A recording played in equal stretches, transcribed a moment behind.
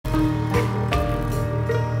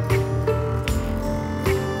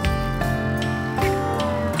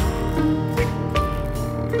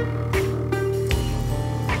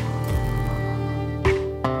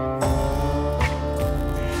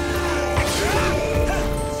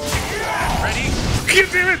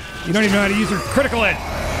Damn it! You don't even know how to use your critical edge.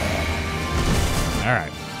 All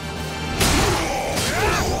right.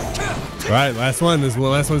 All right, last one. This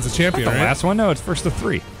last one's the champion, The right? last one? No, it's first of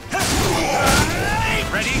 3.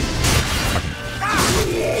 Ready?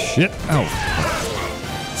 Shit. Oh.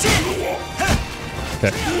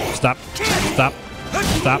 Okay. Stop. Stop.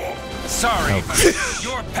 Stop. Sorry. Oh.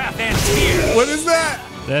 Your path ends here. What is that?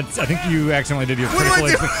 That's. I think you accidentally did your What am I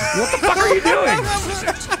critical edge. What the fuck are you doing?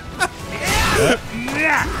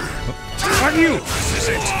 Yeah. Fuck you. This is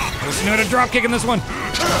it. Listen to a drop kick in this one.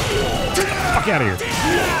 Fuck out of here.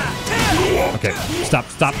 Okay. Stop.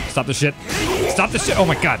 Stop. Stop the shit. Stop the shit. Oh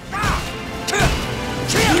my god.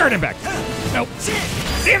 Guard him back. Nope.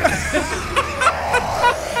 Damn it.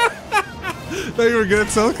 I thought you were good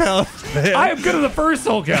at Soul Calibur. I am good at the first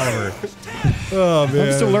Soul Calibur. Oh, man.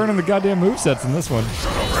 I'm still learning the goddamn movesets in this one.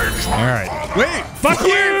 All right. Wait. Fuck you!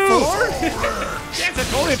 4? Yes, I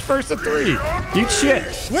told you it's first of 3. Eat shit.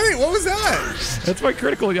 Wait, what was that? That's my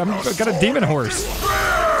critical. I've got a demon horse.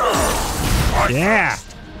 Yeah.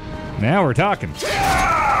 Now we're talking.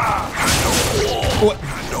 What?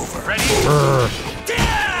 Ready?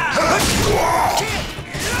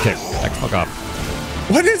 Okay, fuck off.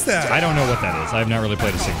 What is that? I don't know what that is. I have not really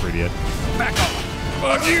played a Siegfried yet. Back up.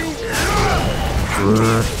 Fuck you!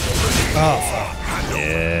 Oh, fuck.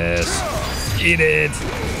 Yes. Eat it.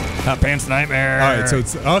 Hot Pants Nightmare. All right, so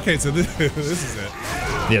it's okay. So this is it.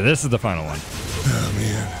 Yeah, this is the final one. Oh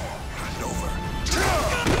man.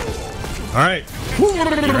 All right.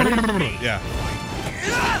 Yeah.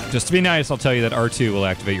 Just to be nice, I'll tell you that R2 will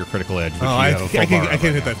activate your critical edge. Which Oh, I can't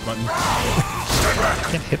hit that button. I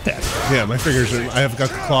can't hit that. Yeah, my fingers are. I have got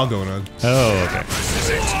the claw going on. Oh, okay.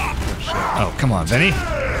 Oh, come on, Benny.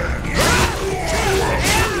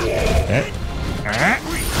 Okay.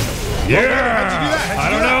 Yeah. How'd you do that? I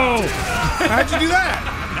don't know. How'd you do that?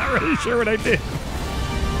 I'm not really sure what I did.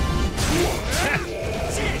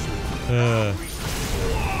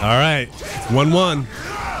 All right. 1-1.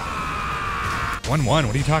 1-1. What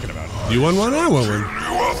are you talking about? You won one. I won one.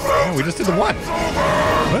 Oh, we just did the one.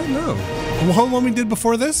 What? No. The whole one we did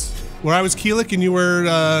before this, where I was Keelik and you were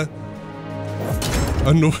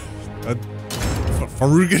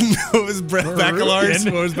Farugan. What was Bacalars?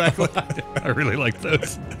 What was Bacalars? I really like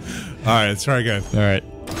those. All right, let's try again. All right.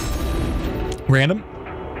 Random?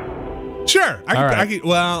 Sure. All right.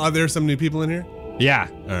 Well, are there some new people in here? Yeah.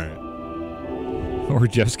 All right. What were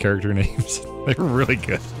Jeff's character names? They were really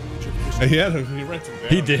good. Yeah, he writes it down.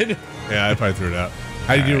 He did? Yeah, I probably threw it out.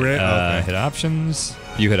 How did you rate? Okay. Hit options.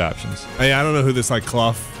 You hit options. Hey, I don't know who this like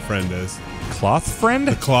cloth friend is. Cloth friend?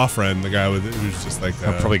 The claw friend, the guy with who's just like.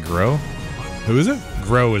 Probably Grow. Who is it?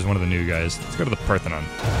 Grow is one of the new guys. Let's go to the Parthenon.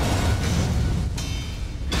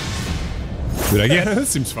 Who'd I get? That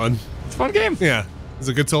seems fun. It's a fun game. Yeah. Is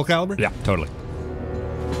it a good Soul Calibur? Yeah, totally.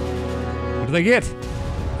 What did I get?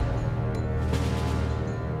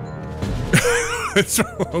 It's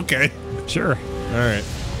okay. Sure. All right.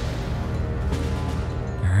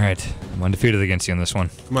 All right. I'm undefeated against you on this one.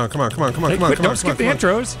 Come on, come on, come on, come on, Hey, come on, quit, come on. don't skip the come on.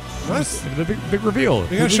 intros. What? The big reveal.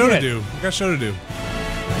 We got a show to do. We got a show to do.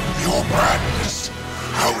 Your madness.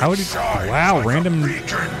 How would you? Wow, random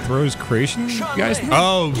throws creation guys.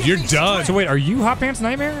 Oh, you're done. So wait, are you Hot Pants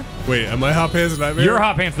Nightmare? Wait, am I Hot Pants Nightmare? You're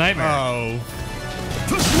Hot Pants Nightmare. Oh.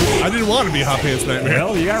 I didn't want to be Hot Pants Nightmare.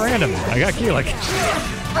 Well, you got random. I got Keelik.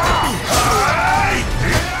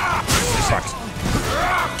 Sucks.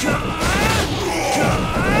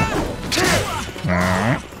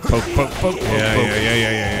 Poke, poke, poke, poke,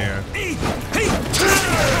 Yeah.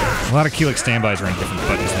 A lot of Keelik standbys are on different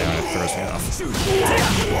buttons now, and it throws me off.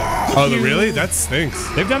 Oh, really? That stinks.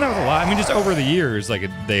 They've done that with a lot. I mean, just over the years, like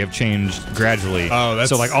they have changed gradually. Oh, that's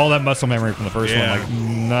so like all that muscle memory from the first Yeah. one, like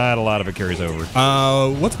not a lot of it carries over.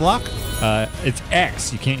 What's block? It's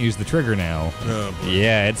X. You can't use the trigger now. Oh.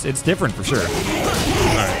 Yeah, it's different for sure. All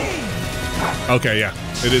right. Okay, yeah,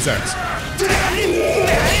 it is X.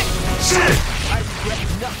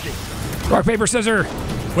 Rock, paper, scissors.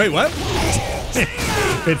 Wait, what?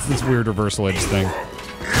 It's this weird reversal edge thing.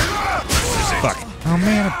 Fuck. Oh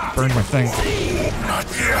man, I burned my thing.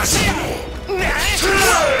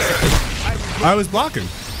 I was blocking.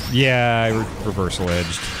 Yeah, I reversal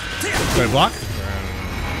edged. Did I block?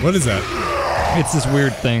 What is that? It's this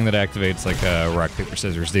weird thing that activates like a rock, paper,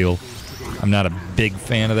 scissors deal. I'm not a big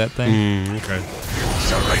fan of that thing. Okay.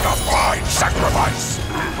 Shall make a fine sacrifice.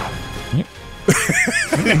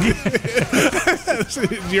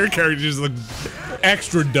 Your character just looked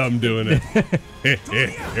extra dumb doing it. Here.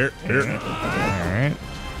 Alright.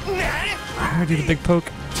 How do I do the big poke?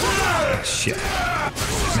 Oh, shit.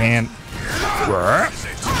 Man.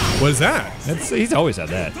 What is that? He's always had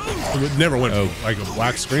that. It never went like a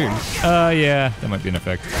black screen. Yeah, that might be an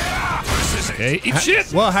effect. Okay, eat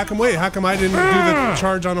shit! Well, how come I didn't do the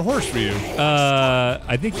charge on a horse for you?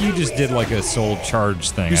 I think you just did like a soul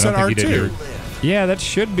charge thing. You I don't said think you did R2. Yeah, that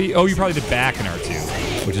should be. Oh, you probably did back in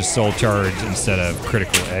R2, which is soul charge instead of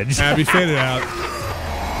critical edge. Abby, fade it out.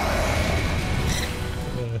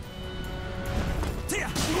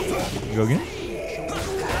 Go again?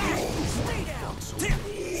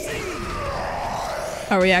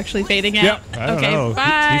 Are we actually fading out? I don't Okay, know.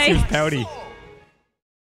 bye. He seems pouty.